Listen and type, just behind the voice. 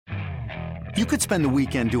You could spend the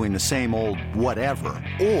weekend doing the same old whatever,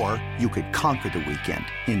 or you could conquer the weekend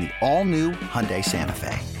in the all-new Hyundai Santa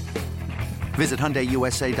Fe. Visit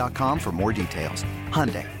HyundaiUSA.com for more details.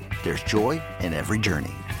 Hyundai, there's joy in every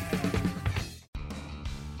journey.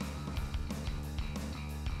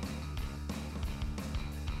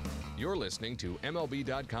 You're listening to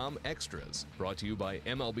MLB.com Extras, brought to you by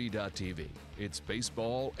MLB.tv. It's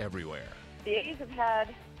baseball everywhere. The A's have had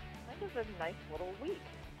kind of a nice little week.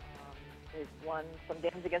 They've won some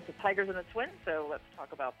games against the Tigers and the Twins, so let's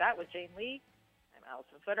talk about that with Jane Lee. I'm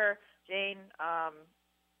Allison Footer. Jane,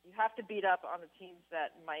 you have to beat up on the teams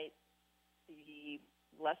that might be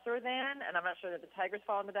lesser than, and I'm not sure that the Tigers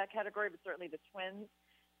fall into that category, but certainly the Twins.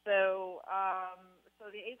 So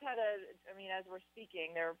the A's had as we're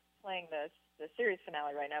speaking, they're playing the series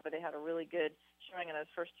finale right now, but they had a really good showing in those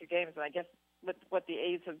first two games, and I guess with what the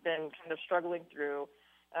A's have been kind of struggling through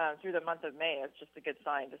the month of May, it's just a good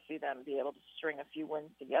sign to see them be able to string a few wins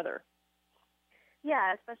together.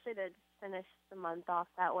 Yeah, especially to finish the month off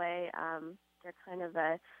that way. They're kind of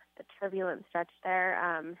a turbulent stretch there.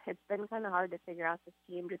 It's been kind of hard to figure out this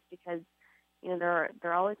team just because,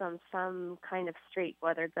 they're always on some kind of streak,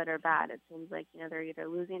 whether good or bad. It seems like, they're either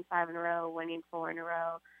losing 5 in a row, winning 4 in a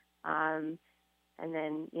row, and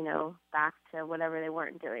then, back to whatever they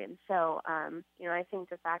weren't doing. So, I think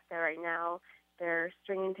the fact that right now they're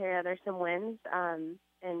stringing together some wins and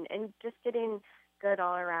just getting good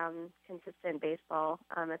all-around consistent baseball.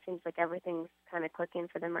 It seems like everything's kind of clicking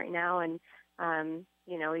for them right now. And,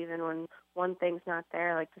 even when one thing's not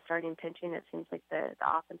there, like the starting pitching, it seems like the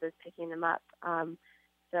offense is picking them up. A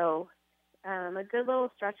good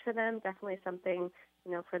little stretch for them, definitely something,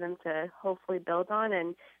 for them to hopefully build on,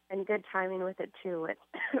 and good timing with it, too, with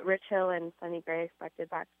Rich Hill and Sonny Gray expected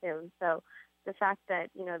back soon. So, the fact that,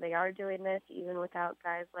 they are doing this even without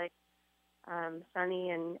guys like Sonny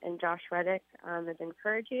and Josh Reddick is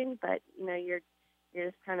encouraging, but, you're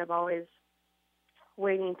just kind of always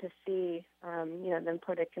waiting to see, them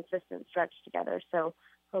put a consistent stretch together. So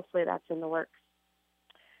hopefully that's in the works.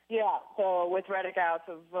 Yeah, so with Reddick out,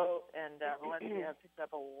 so Vogt and Valencia picked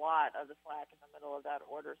up a lot of the slack in the middle of that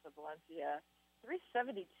order. So Valencia,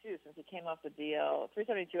 372 since he came off the DL,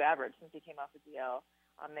 372 average since he came off the DL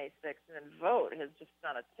on May 6th. And then Vogt has just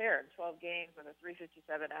done a tear in 12 games with a 357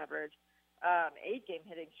 average, 8-game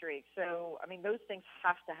hitting streak. So, those things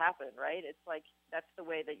have to happen, right? It's like that's the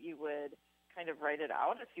way that you would kind of write it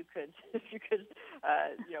out if you could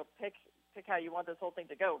pick how you want this whole thing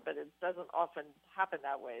to go, but it doesn't often happen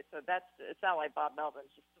that way. So it's not like Bob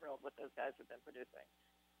Melvin's just thrilled with those guys who've been producing.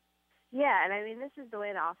 Yeah, and this is the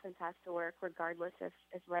way the offense has to work regardless if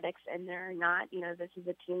Reddick's in there or not. This is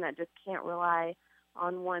a team that just can't rely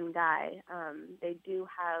on one guy. They do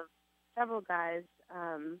have several guys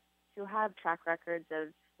who have track records of,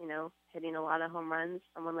 hitting a lot of home runs.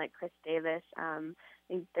 Someone like Chris Davis. I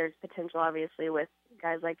think there's potential, obviously, with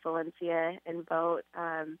guys like Valencia and Vogt.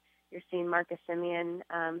 You're seeing Marcus Semien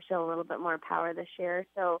show a little bit more power this year.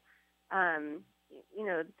 So, the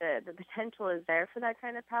potential is there for that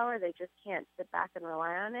kind of power. They just can't sit back and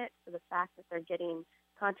rely on it. So the fact that they're getting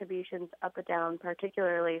contributions up and down,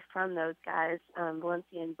 particularly from those guys,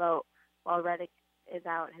 Valencia and Vogt, while Reddick is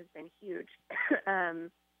out, has been huge.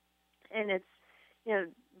 And it's,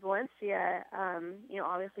 Valencia,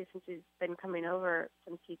 obviously since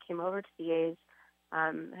he came over to the A's,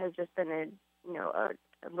 has just been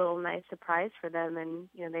a little nice surprise for them, and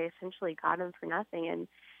they essentially got him for nothing. And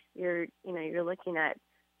you're looking at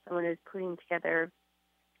someone who's putting together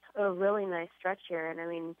a really nice stretch here.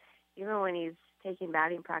 And even when he's taking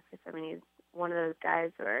batting practice, he's one of those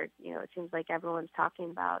guys where it seems like everyone's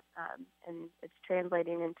talking about, and it's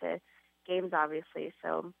translating into games, obviously.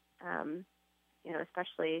 So,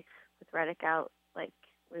 especially with Reddick out, like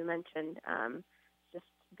we mentioned, just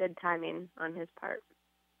good timing on his part.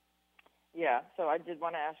 Yeah, so I did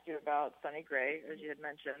want to ask you about Sonny Gray, as you had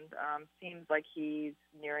mentioned. Seems like he's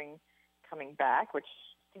nearing coming back, which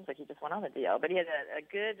seems like he just went on the DL. But he had a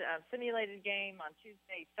good simulated game on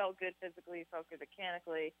Tuesday. He felt good physically, felt good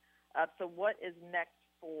mechanically. So what is next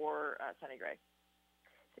for Sonny Gray?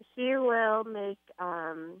 He will make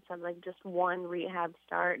something like just one rehab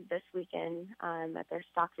start this weekend at their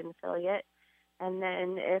Stockton affiliate. And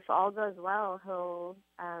then if all goes well, he'll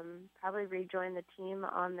probably rejoin the team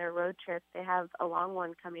on their road trip. They have a long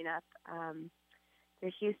one coming up.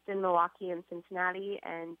 There's Houston, Milwaukee, and Cincinnati.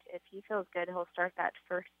 And if he feels good, he'll start that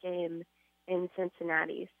first game in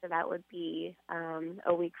Cincinnati. So that would be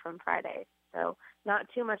a week from Friday. So not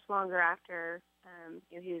too much longer after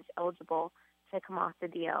he was eligible to come off the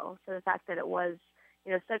DL. So the fact that it was,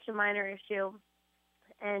 such a minor issue,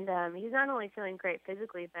 and he's not only feeling great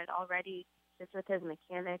physically, but already just with his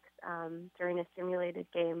mechanics during a simulated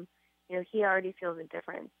game, he already feels a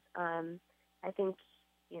difference. I think,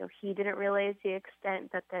 he didn't realize the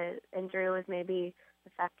extent that the injury was maybe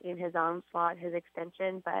affecting his arm slot, his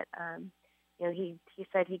extension, but, he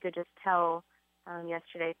said he could just tell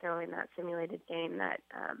yesterday throwing that simulated game that,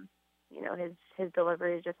 his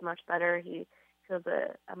delivery is just much better. He feels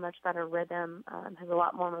a much better rhythm, has a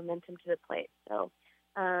lot more momentum to the plate. So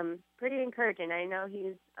pretty encouraging. I know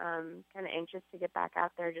he's kind of anxious to get back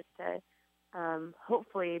out there just to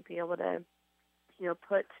hopefully be able to,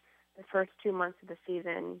 put the first 2 months of the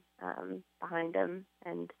season behind him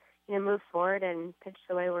and, move forward and pitch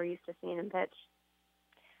the way we're used to seeing him pitch.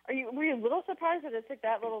 Were you a little surprised that it took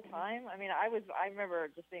that little time? I mean, I remember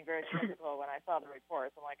just being very skeptical when I saw the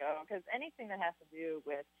reports. I'm like, because anything that has to do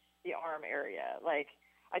with the arm area, like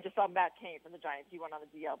I just saw Matt Cain from the Giants. He went on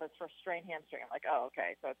the DL, but it's for strained hamstring. I'm like,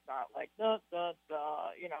 okay, so it's not like but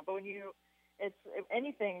when it's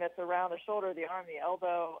anything that's around the shoulder, the arm, the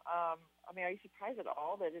elbow. Are you surprised at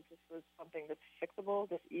all that it just was something that's fixable,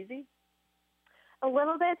 just easy? A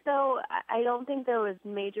little bit, though. I don't think there was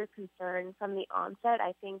major concern from the onset.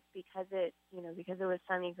 I think because it was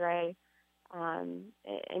Sonny Gray, and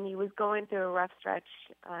he was going through a rough stretch.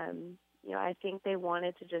 I think they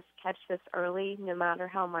wanted to just catch this early, no matter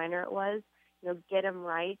how minor it was. Get him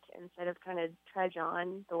right instead of kind of trudge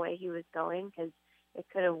on the way he was going, because it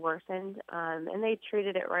could have worsened. And they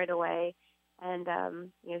treated it right away. And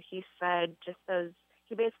he said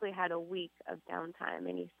he basically had a week of downtime,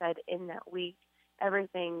 and he said in that week,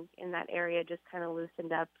 everything in that area just kind of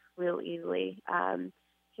loosened up real easily.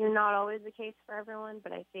 Not always the case for everyone,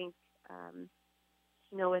 but I think,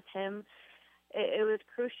 with him, it was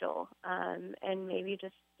crucial. And maybe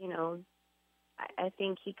just, I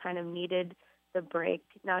think he kind of needed the break,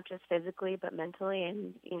 not just physically, but mentally.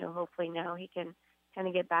 And, hopefully now he can kind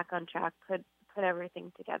of get back on track, put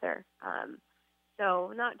everything together.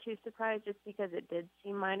 So not too surprised just because it did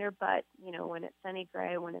seem minor, but, when it's Sonny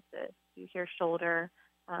Gray, when you hear shoulder,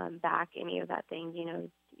 back, any of that thing,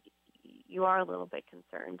 you are a little bit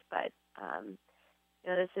concerned. But,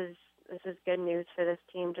 this is good news for this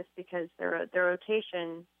team just because their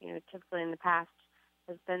rotation, typically in the past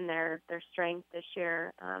has been their strength this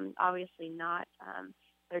year. Obviously not.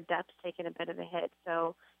 Their depth's taken a bit of a hit.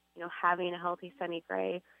 So, having a healthy Sonny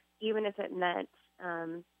Gray, even if it meant,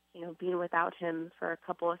 being without him for a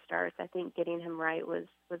couple of starts, I think getting him right was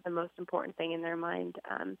the most important thing in their mind,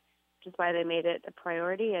 which is why they made it a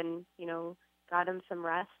priority and, got him some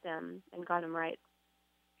rest and got him right.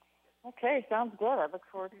 Okay, sounds good. I look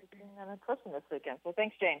forward to seeing them in person this weekend. So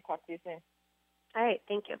thanks, Jane. Talk to you soon. All right,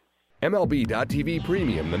 thank you. MLB.tv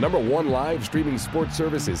Premium, the #1 live streaming sports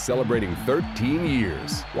service, is celebrating 13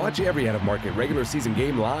 years. Watch every out-of-market regular season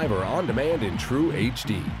game live or on demand in true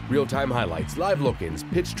HD. Real-time highlights, live look-ins,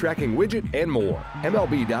 pitch tracking widget, and more.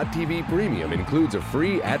 MLB.tv Premium includes a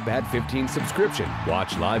free At-Bat 15 subscription.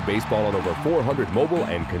 Watch live baseball on over 400 mobile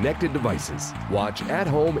and connected devices. Watch at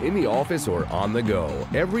home, in the office, or on the go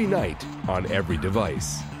every night on every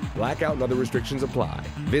device. Blackout and other restrictions apply.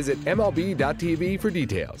 Visit MLB.tv for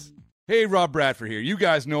details. Hey, Rob Bradford here. You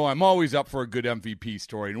guys know I'm always up for a good MVP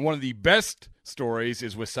story, and one of the best stories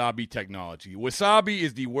is Wasabi Technology. Wasabi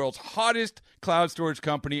is the world's hottest cloud storage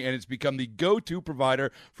company, and it's become the go-to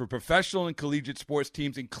provider for professional and collegiate sports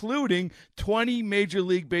teams, including 20 Major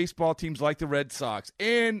League Baseball teams like the Red Sox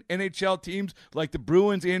and NHL teams like the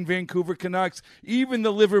Bruins and Vancouver Canucks. Even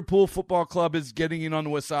the Liverpool Football Club is getting in on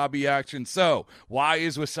the Wasabi action. So, why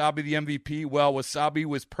is Wasabi the MVP? Well, Wasabi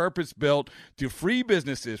was purpose-built to free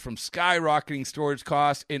businesses from skyrocketing storage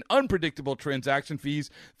costs and unpredictable transaction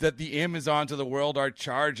fees that the Amazons of the world are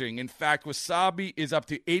charging. In fact, Wasabi is up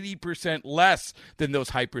to 80% less than those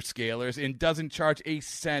hyperscalers and doesn't charge a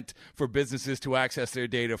cent for businesses to access their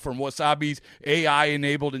data. From Wasabi's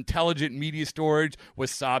AI-enabled intelligent media storage,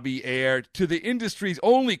 Wasabi Air, to the industry's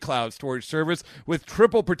only cloud storage service with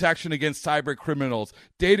triple protection against cyber criminals,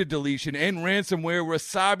 data deletion, and ransomware,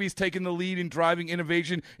 Wasabi's taken the lead in driving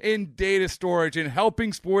innovation in data storage and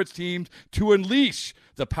helping sports teams to unleash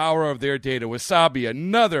the power of their data. Wasabi,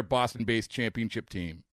 another Boston-based championship team.